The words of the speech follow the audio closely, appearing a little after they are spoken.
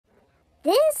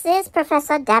This is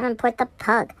Professor Davenport the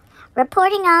Pug,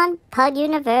 reporting on Pug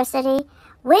University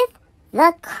with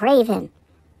The Cravin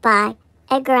by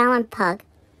Edgar Allan Poe,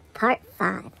 Part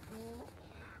 5.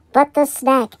 But the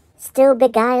snack, still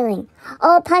beguiling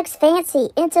all Pug's fancy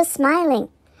into smiling,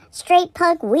 straight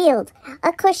Pug wheeled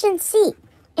a cushioned seat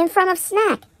in front of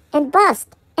snack and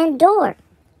bust and door.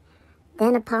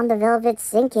 Then upon the velvet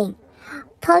sinking,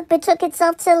 Pug betook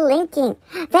itself to linking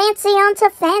fancy unto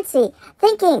fancy,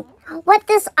 thinking, what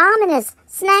this ominous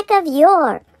snack of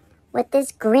yore, what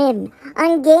this grim,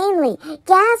 ungainly,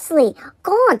 ghastly,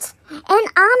 gaunt, and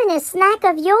ominous snack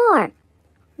of yore,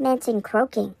 meant in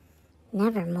croaking,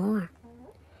 nevermore.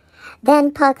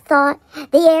 Then Pug thought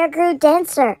the air grew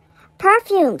denser,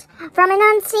 perfumed from an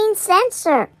unseen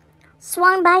censer,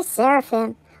 swung by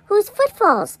seraphim, whose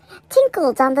footfalls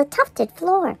tinkled on the tufted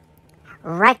floor.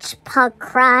 Wretch, Pug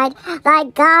cried, thy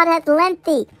God hath lent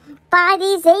thee, by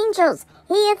these angels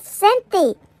he hath sent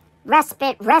thee,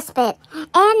 respite,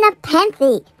 and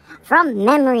nepenthe from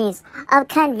memories of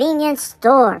convenience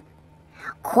store.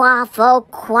 Quaff, oh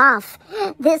quaff,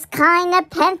 this kind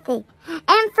nepenthe,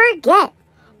 and forget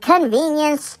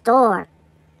convenience store.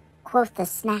 Quoth the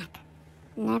snack,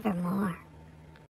 nevermore.